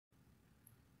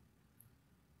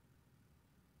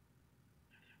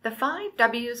The 5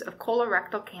 W's of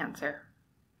colorectal cancer.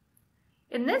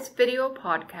 In this video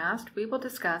podcast, we will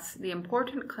discuss the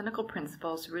important clinical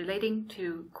principles relating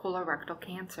to colorectal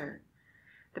cancer.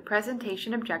 The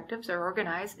presentation objectives are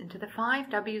organized into the 5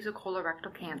 W's of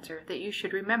colorectal cancer that you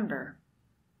should remember.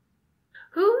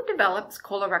 Who develops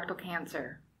colorectal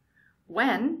cancer?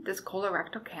 When does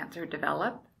colorectal cancer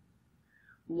develop?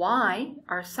 Why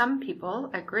are some people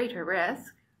at greater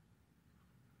risk?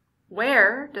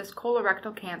 Where does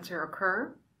colorectal cancer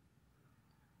occur?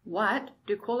 What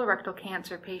do colorectal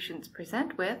cancer patients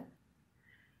present with?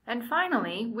 And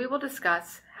finally, we will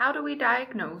discuss how do we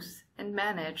diagnose and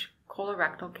manage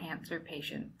colorectal cancer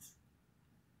patients.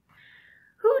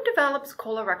 Who develops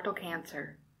colorectal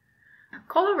cancer?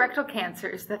 Colorectal cancer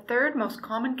is the 3rd most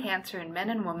common cancer in men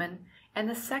and women and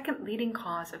the 2nd leading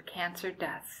cause of cancer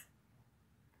deaths.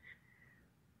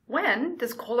 When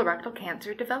does colorectal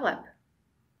cancer develop?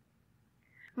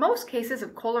 Most cases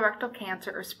of colorectal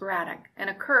cancer are sporadic and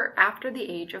occur after the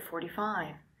age of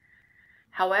 45.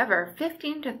 However,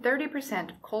 15 to 30%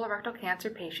 of colorectal cancer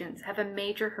patients have a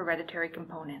major hereditary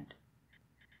component.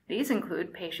 These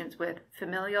include patients with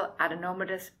familial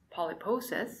adenomatous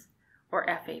polyposis, or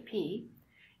FAP,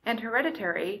 and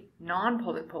hereditary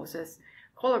non-polyposis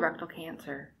colorectal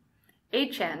cancer,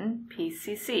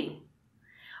 HNPCC,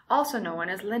 also known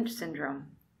as Lynch syndrome.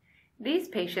 These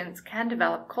patients can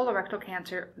develop colorectal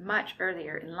cancer much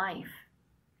earlier in life.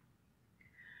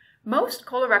 Most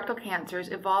colorectal cancers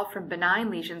evolve from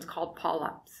benign lesions called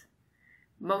polyps.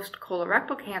 Most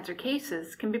colorectal cancer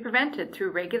cases can be prevented through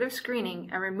regular screening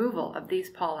and removal of these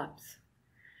polyps.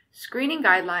 Screening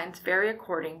guidelines vary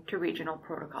according to regional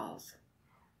protocols.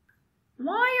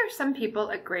 Why are some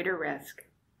people at greater risk?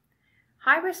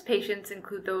 High-risk patients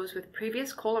include those with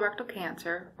previous colorectal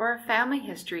cancer or a family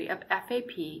history of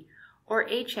FAP or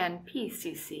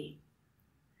HNPCC.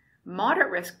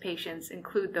 Moderate-risk patients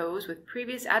include those with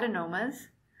previous adenomas,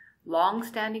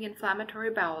 long-standing inflammatory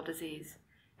bowel disease,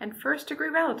 and first-degree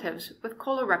relatives with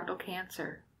colorectal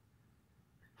cancer.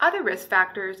 Other risk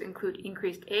factors include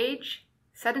increased age,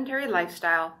 sedentary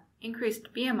lifestyle,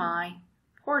 increased BMI,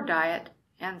 poor diet,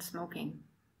 and smoking.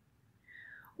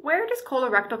 Where does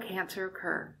colorectal cancer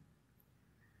occur?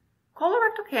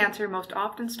 Colorectal cancer most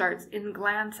often starts in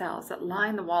gland cells that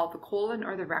line the wall of the colon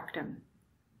or the rectum.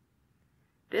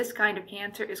 This kind of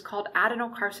cancer is called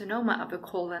adenocarcinoma of the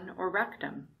colon or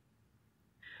rectum.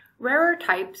 Rarer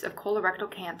types of colorectal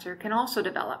cancer can also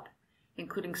develop,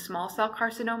 including small cell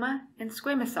carcinoma and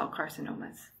squamous cell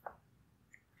carcinomas.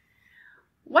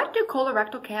 What do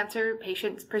colorectal cancer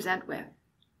patients present with?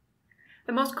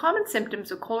 The most common symptoms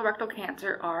of colorectal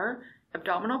cancer are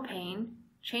abdominal pain,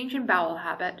 change in bowel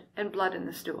habit, and blood in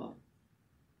the stool.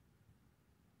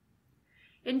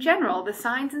 In general, the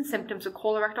signs and symptoms of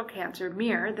colorectal cancer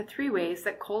mirror the 3 ways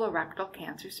that colorectal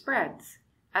cancer spreads,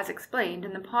 as explained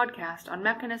in the podcast on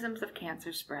mechanisms of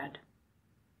cancer spread.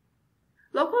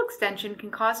 Local extension can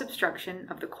cause obstruction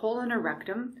of the colon or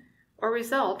rectum or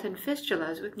result in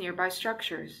fistulas with nearby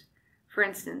structures, for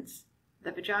instance,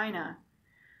 the vagina.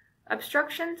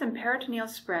 Obstructions and peritoneal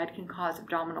spread can cause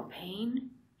abdominal pain,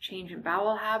 change in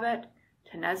bowel habit,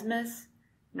 tenesmus,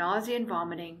 nausea and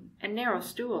vomiting, and narrow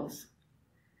stools.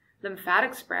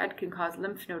 Lymphatic spread can cause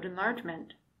lymph node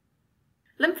enlargement.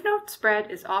 Lymph node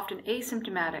spread is often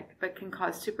asymptomatic but can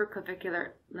cause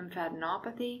supraclavicular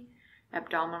lymphadenopathy,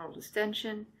 abdominal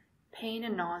distension, pain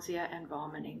and nausea, and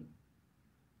vomiting.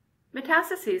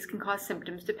 Metastases can cause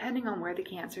symptoms depending on where the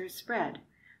cancer is spread,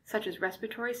 such as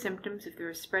respiratory symptoms if there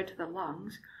is spread to the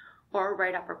lungs, or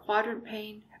right upper quadrant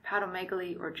pain,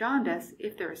 hepatomegaly, or jaundice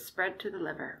if there is spread to the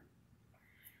liver.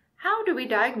 How do we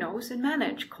diagnose and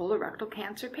manage colorectal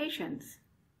cancer patients?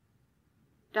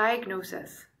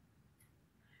 Diagnosis.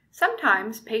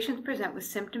 Sometimes patients present with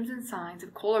symptoms and signs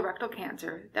of colorectal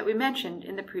cancer that we mentioned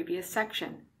in the previous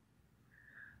section.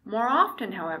 More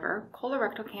often, however,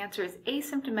 colorectal cancer is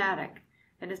asymptomatic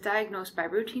and is diagnosed by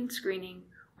routine screening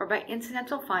or by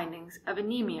incidental findings of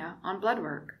anemia on blood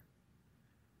work.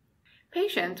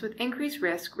 Patients with increased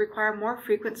risk require more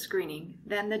frequent screening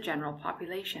than the general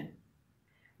population.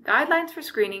 Guidelines for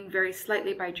screening vary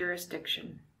slightly by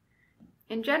jurisdiction.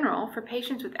 In general, for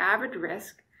patients with average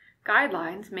risk,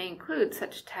 guidelines may include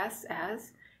such tests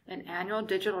as an annual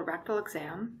digital rectal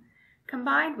exam,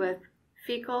 combined with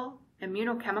fecal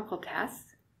immunochemical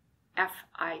tests,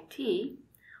 FIT,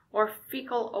 or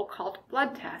fecal occult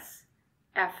blood tests,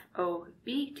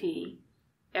 FOBT,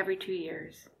 every 2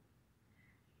 years.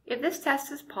 If this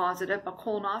test is positive, a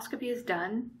colonoscopy is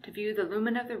done to view the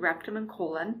lumen of the rectum and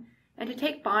colon and to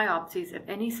take biopsies of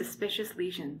any suspicious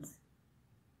lesions.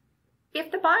 If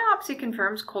the biopsy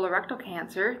confirms colorectal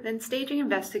cancer, then staging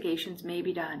investigations may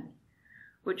be done,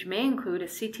 which may include a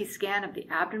CT scan of the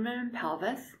abdomen and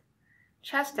pelvis,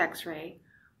 chest X-ray,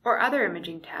 or other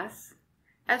imaging tests,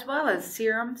 as well as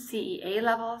serum CEA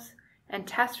levels and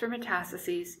tests for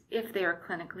metastases if they are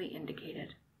clinically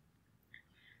indicated.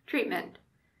 Treatment.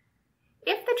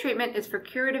 If the treatment is for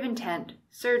curative intent,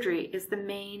 surgery is the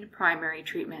main primary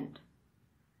treatment.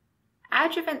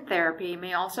 Adjuvant therapy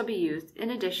may also be used in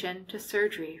addition to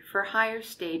surgery for higher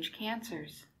stage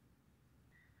cancers.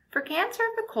 For cancer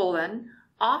of the colon,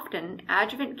 often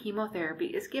adjuvant chemotherapy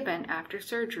is given after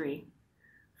surgery.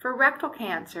 For rectal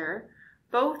cancer,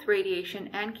 both radiation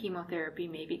and chemotherapy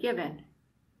may be given.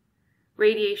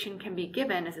 Radiation can be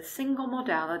given as a single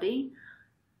modality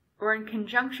or in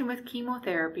conjunction with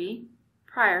chemotherapy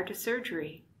prior to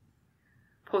surgery.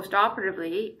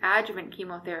 Postoperatively, adjuvant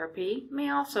chemotherapy may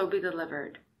also be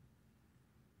delivered.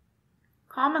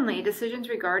 Commonly, decisions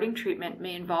regarding treatment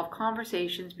may involve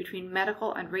conversations between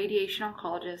medical and radiation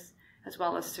oncologists as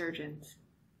well as surgeons.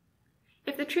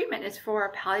 If the treatment is for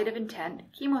a palliative intent,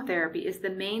 chemotherapy is the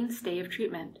mainstay of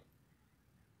treatment.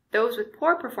 Those with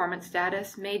poor performance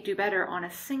status may do better on a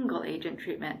single agent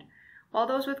treatment, while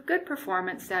those with good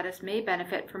performance status may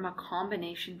benefit from a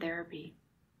combination therapy.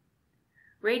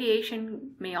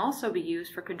 Radiation may also be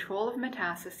used for control of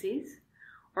metastases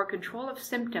or control of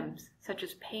symptoms such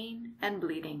as pain and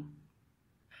bleeding.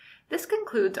 This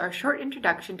concludes our short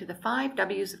introduction to the 5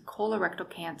 W's of colorectal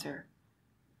cancer.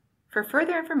 For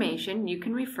further information, you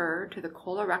can refer to the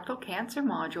colorectal cancer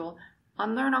module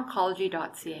on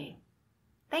learnoncology.ca.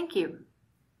 Thank you.